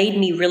 that made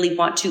me really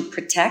want to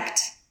protect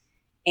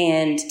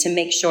and to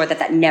make sure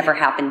that never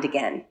happened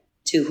again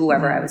to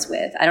whoever I was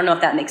with. I don't know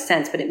if that makes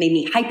sense, but it made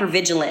me hyper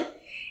vigilant.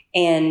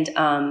 And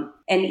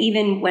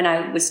even when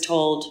I was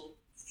told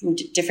from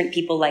different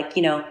people, like,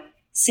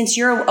 since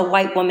you're a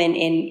white woman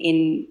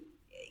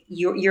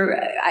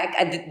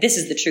this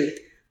is the truth.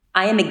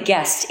 I am a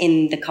guest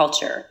in the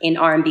culture, in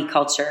R&B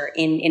culture,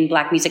 in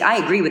Black music. I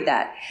agree with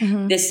that.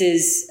 This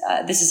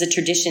is a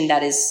tradition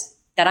that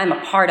I'm a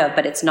part of,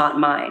 but it's not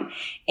mine.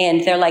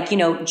 And they're like,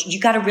 you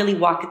got to really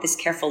walk this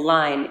careful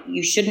line.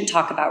 You shouldn't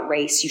talk about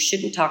race. You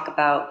shouldn't talk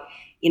about,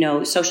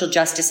 social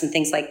justice and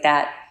things like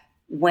that.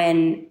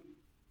 When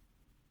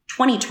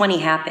 2020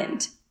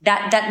 happened,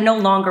 that no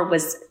longer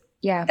was,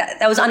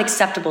 that was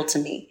unacceptable to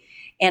me.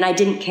 And I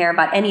didn't care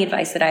about any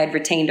advice that I had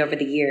retained over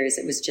the years.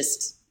 It was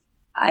just,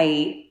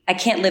 I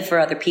can't live for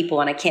other people,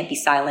 and I can't be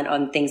silent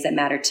on things that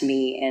matter to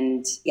me.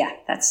 And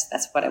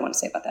that's what I want to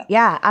say about that.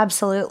 Yeah,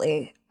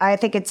 absolutely. I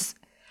think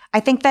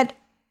that,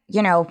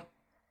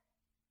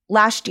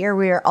 last year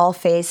we were all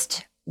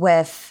faced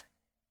with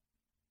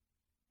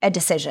a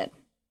decision,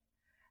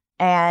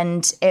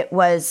 and it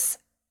was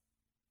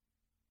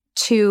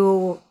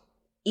to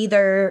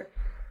either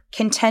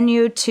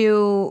continue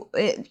to,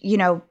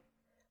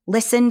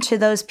 listen to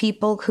those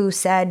people who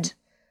said,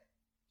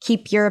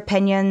 keep your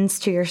opinions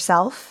to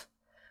yourself,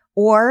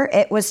 or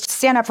it was to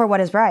stand up for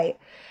what is right.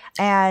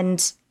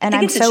 And I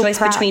think it's a choice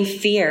between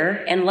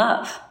fear and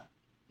love.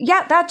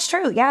 Yeah, that's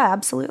true. Yeah,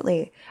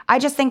 absolutely. I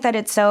just think that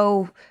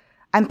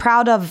I'm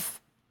proud of,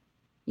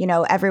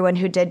 everyone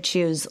who did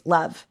choose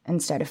love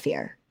instead of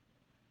fear,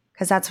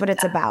 because that's what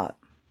it's about.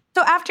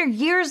 So after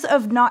years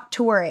of not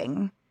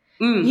touring,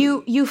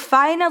 you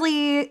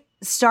finally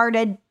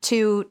started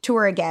to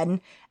tour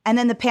again, and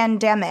then the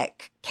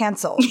pandemic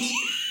canceled.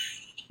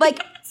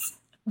 Like,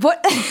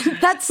 what?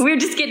 That's we're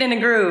just getting in a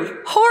groove.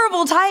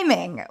 Horrible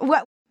timing.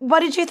 What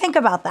did you think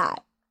about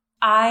that?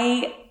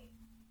 I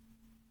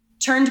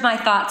turned my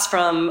thoughts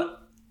from,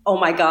 oh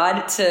my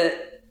God, to,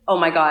 oh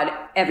my God,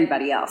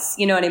 everybody else.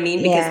 You know what I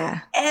mean? Because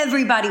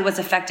everybody was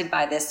affected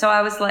by this. So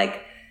I was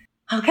like,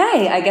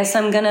 okay, I guess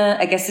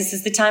this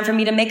is the time for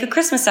me to make a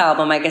Christmas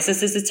album. I guess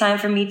this is the time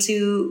for me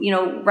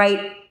to,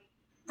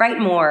 write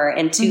more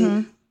and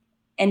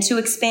to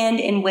expand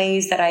in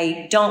ways that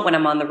I don't when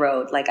I'm on the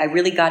road. Like, I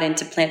really got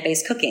into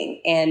plant-based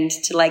cooking and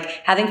to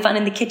having fun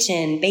in the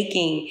kitchen,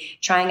 baking,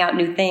 trying out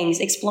new things,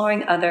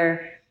 exploring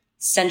other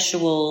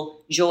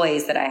sensual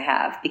joys that I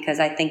have, because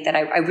I think that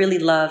I really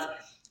love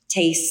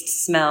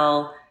taste,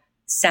 smell,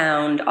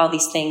 sound, all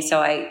these things.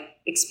 So I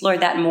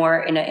explored that more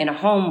in a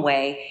home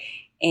way.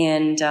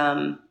 And,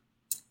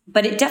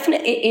 but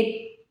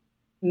it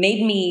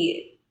made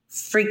me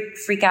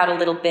freak out a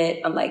little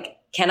bit. I'm like,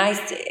 can I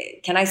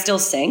still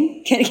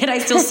sing? Can I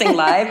still sing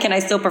live? Can I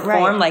still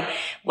perform? Right.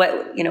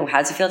 How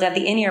does it feel to have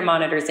the in-ear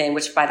monitors in?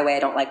 Which, by the way, I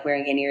don't like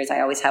wearing in-ears. I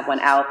always have one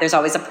out. There's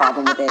always a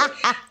problem with it.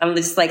 I'm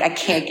just I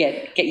can't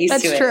get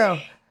used to it.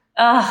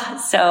 That's true.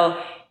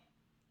 So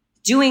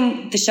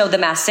doing the show, The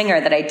Masked Singer,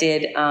 that I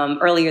did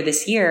earlier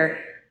this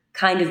year,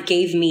 kind of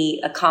gave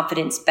me a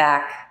confidence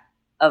back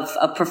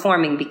of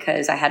performing,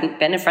 because I hadn't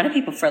been in front of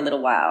people for a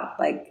little while.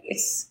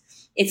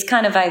 It's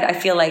kind of, I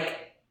feel like,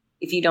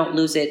 if you don't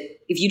use it,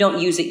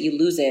 you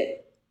lose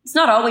it. It's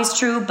not always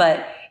true,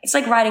 but it's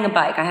like riding a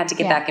bike. I had to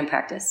get back in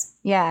practice.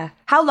 Yeah.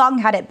 How long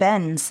had it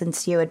been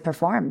since you had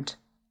performed?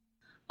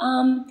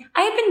 I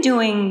had been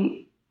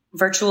doing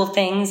virtual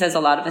things, as a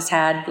lot of us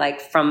had,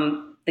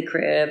 from the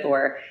crib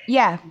or,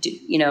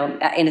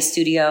 in a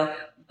studio.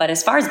 But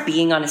as far as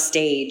being on a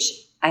stage,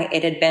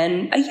 it had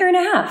been a year and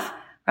a half,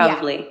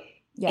 probably.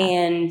 Yeah.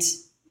 And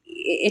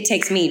it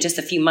takes me just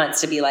a few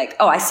months to be like,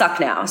 oh, I suck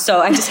now.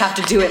 So I just have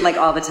to do it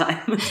all the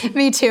time.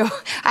 Me too.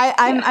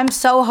 I'm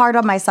so hard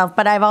on myself,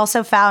 but I've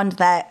also found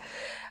that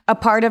a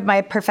part of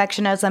my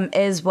perfectionism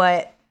is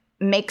what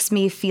makes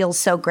me feel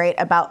so great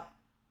about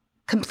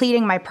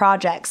completing my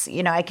projects.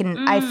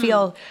 I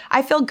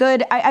feel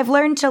good. I've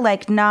learned to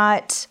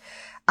not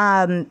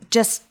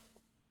just,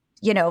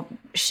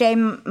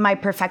 shame my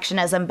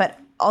perfectionism, but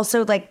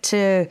also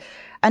to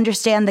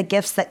understand the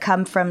gifts that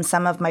come from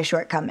some of my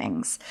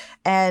shortcomings.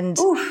 And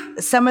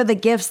some of the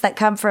gifts that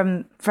come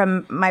from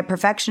my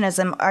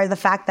perfectionism are the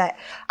fact that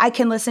I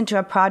can listen to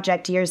a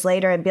project years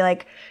later and be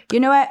like, you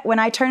know what? When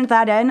I turned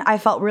that in, I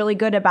felt really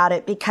good about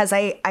it because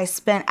I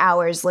spent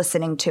hours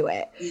listening to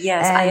it.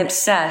 Yes, I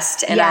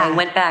obsessed, and I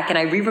went back and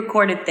I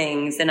re-recorded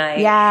things, and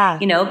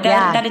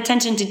that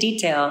attention to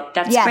detail,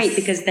 that's great,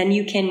 because then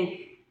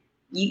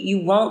you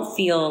won't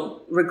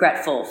feel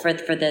regretful for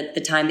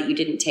the time that you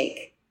didn't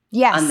take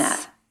on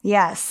that.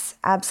 Yes,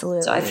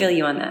 absolutely. So I feel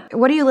you on that.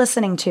 What are you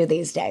listening to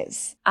these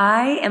days?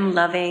 I am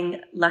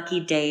loving Lucky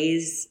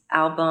Daye's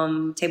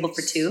album, Table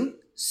for Two.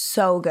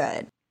 So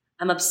good.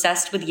 I'm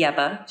obsessed with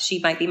Yebba. She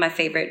might be my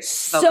favorite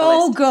vocalist.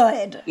 So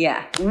good.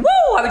 Yeah. Woo!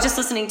 I was just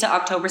listening to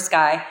October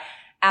Sky.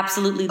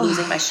 Absolutely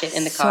losing my shit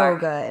in the car. So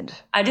good.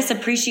 I just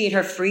appreciate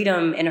her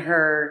freedom and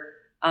her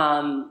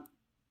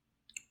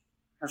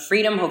her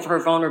freedom, her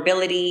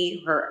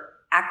vulnerability, her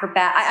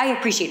acrobat. I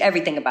appreciate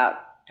everything about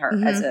her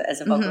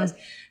as a vocalist.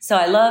 So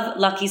I love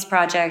Lucky's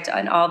project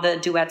and all the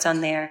duets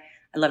on there.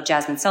 I love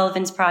Jasmine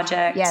Sullivan's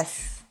project.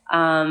 Yes.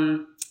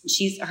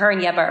 Her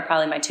and Yeba are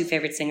probably my two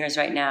favorite singers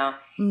right now.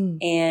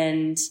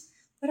 And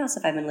what else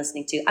have I been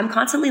listening to? I'm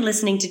constantly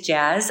listening to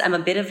jazz. I'm a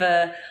bit of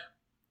a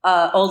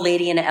old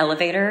lady in an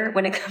elevator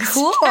when it comes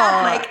to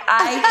jazz.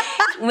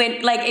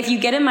 If you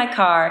get in my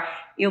car,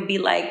 you'll be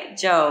like,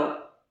 Joe,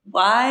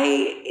 why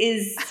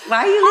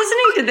are you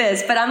listening to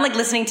this? But I'm like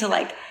listening to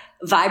like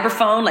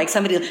vibraphone, like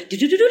somebody. Oh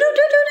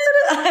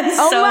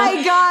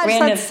my gosh,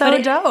 random. That's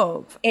so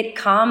dope. It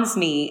calms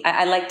me.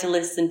 I like to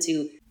listen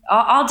to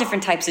all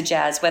different types of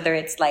jazz, whether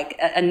it's like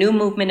a new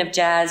movement of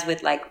jazz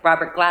with like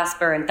Robert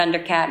Glasper and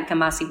Thundercat and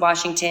Kamasi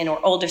Washington,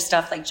 or older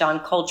stuff like John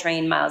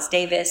Coltrane, Miles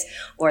Davis,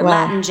 or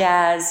Latin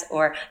jazz.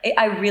 Or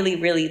I really,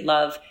 really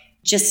love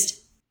just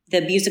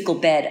the musical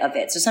bed of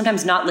it. So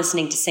sometimes not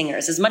listening to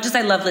singers. As much as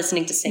I love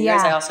listening to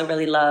singers, I also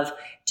really love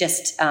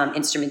just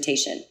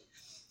instrumentation.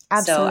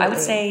 Absolutely. So I would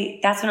say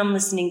that's what I'm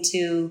listening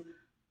to.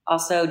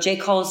 Also, J.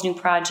 Cole's new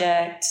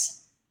project.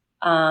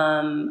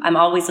 I'm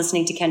always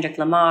listening to Kendrick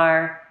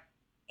Lamar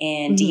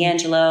and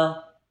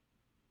D'Angelo.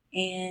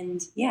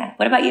 And yeah,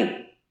 what about you?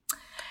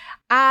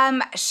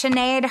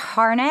 Sinead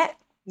Harnett.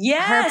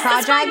 Yes, her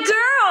project. That's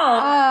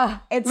my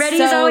girl. It's Ready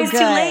so is always good.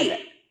 too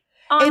late.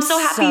 Oh, I'm so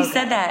happy you good.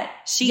 said that.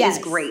 She is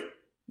great.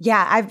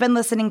 Yeah, I've been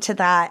listening to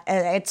that.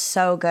 It's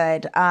so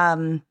good.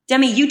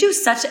 Demi, you do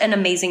such an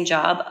amazing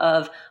job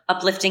of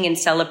uplifting and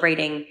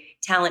celebrating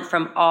talent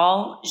from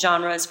all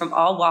genres, from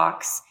all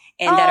walks,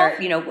 and that are,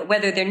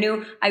 whether they're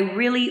new. I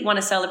really want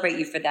to celebrate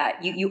you for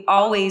that. You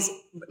always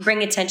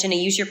bring attention and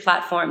use your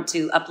platform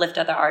to uplift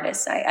other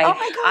artists.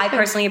 I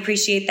personally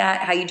appreciate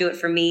that, how you do it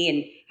for me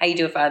and how you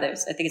do it for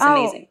others. I think it's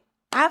amazing.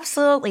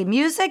 Absolutely.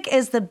 Music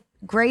is the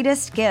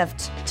greatest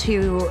gift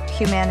to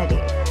humanity.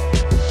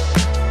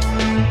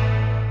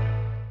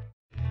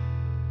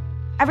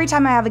 Every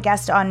time I have a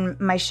guest on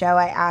my show,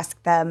 I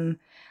ask them,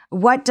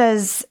 what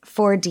does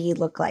 4D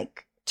look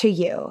like to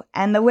you?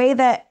 And the way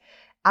that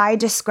I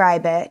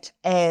describe it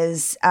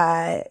is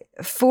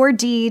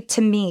 4D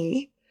to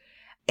me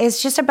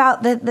is just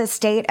about the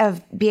state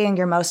of being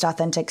your most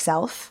authentic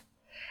self.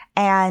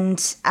 And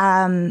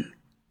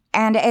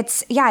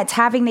it's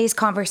having these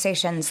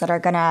conversations that are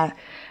going to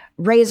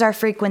raise our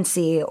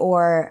frequency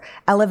or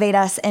elevate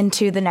us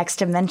into the next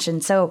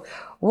dimension. So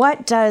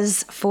what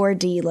does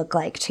 4D look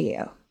like to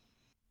you?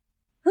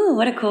 Ooh,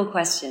 what a cool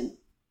question.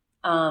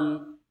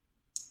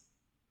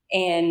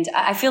 And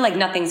I feel like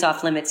nothing's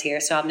off limits here,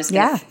 so I'm just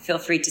going to feel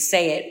free to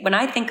say it. When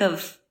I think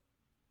of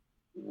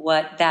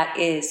what that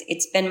is,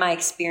 it's been my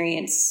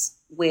experience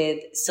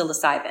with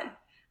psilocybin.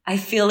 I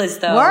feel as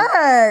though...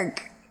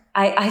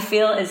 I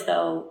feel as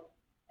though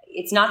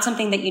it's not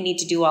something that you need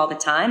to do all the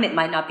time. It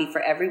might not be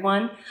for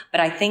everyone, but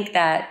I think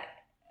that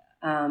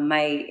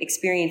my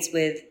experience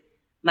with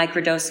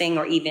microdosing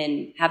or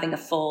even having a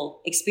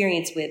full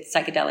experience with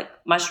psychedelic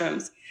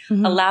mushrooms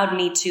allowed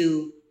me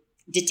to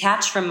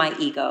detach from my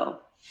ego,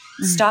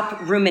 stop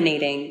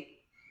ruminating,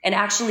 and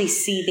actually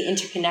see the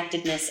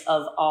interconnectedness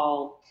of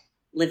all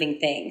living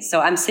things.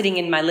 So I'm sitting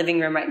in my living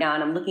room right now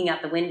and I'm looking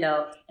out the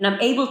window and I'm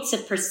able to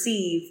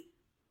perceive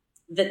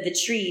the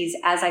trees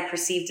as I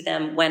perceived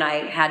them when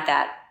I had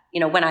that,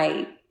 when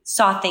I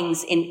saw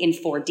things in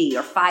 4D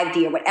or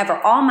 5D or whatever.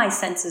 All my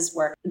senses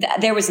were,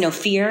 there was no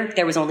fear.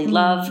 There was only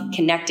love,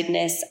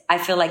 connectedness. I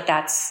feel like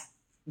that's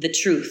the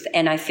truth.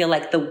 And I feel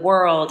like the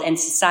world and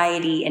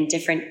society and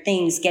different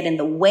things get in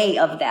the way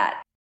of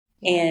that.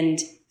 And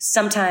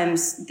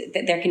sometimes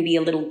there can be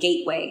a little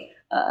gateway,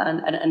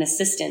 an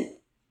assistant.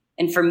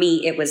 And for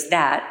me, it was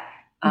that,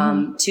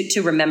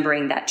 to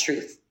remembering that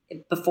truth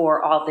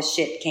before all the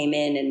shit came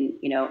in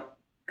and,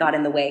 got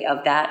in the way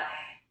of that.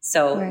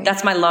 So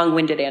that's my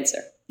long-winded answer.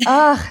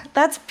 Oh,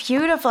 that's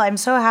beautiful. I'm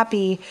so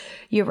happy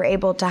you were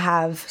able to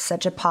have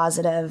such a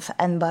positive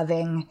and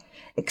loving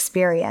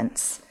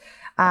experience.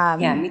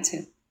 Yeah, me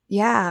too.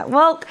 Yeah.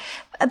 Well,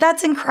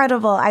 that's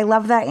incredible. I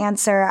love that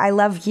answer. I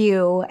love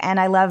you, and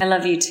I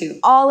love you too.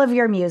 All of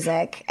your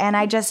music. And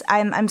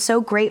I'm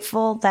so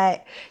grateful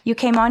that you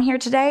came on here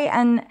today,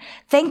 and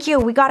thank you.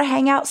 We got to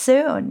hang out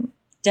soon.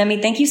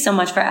 Demi, thank you so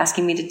much for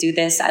asking me to do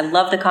this. I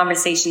love the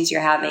conversations you're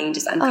having,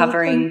 just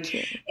uncovering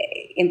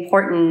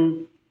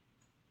important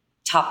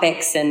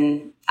topics,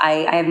 and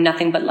I have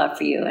nothing but love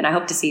for you, and I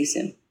hope to see you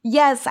soon.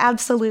 Yes,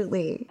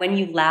 absolutely. When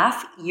you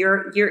laugh,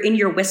 you're in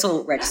your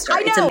whistle register.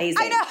 It's amazing.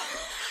 I know.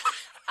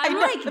 I'm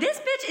like, this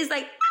bitch is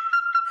like,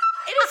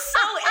 it is so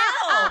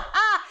ill.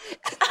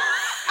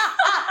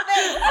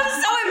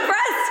 I'm so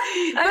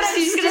impressed.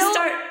 She's going to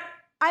start.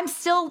 I'm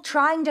still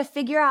trying to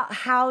figure out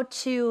how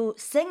to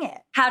sing it.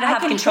 How to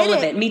have control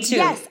of it. Me too.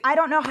 Yes, I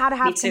don't know how to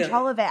have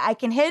control of it. I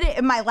can hit it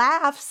in my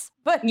laughs,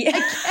 but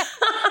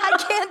I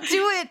can't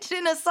do it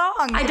in a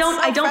song. I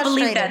don't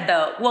believe that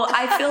though. Well,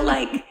 I feel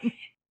like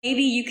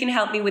maybe you can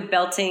help me with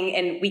belting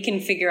and we can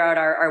figure out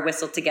our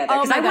whistle together.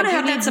 Because I want to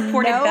have that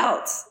supportive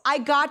belt. I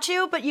got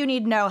you, but you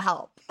need no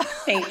help.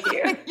 Thank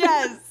you.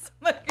 Yes.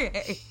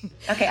 Okay.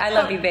 Okay, I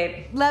love you,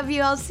 babe. Love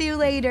you. I'll see you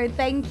later.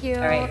 Thank you.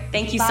 All right.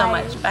 Thank you so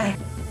much. Bye.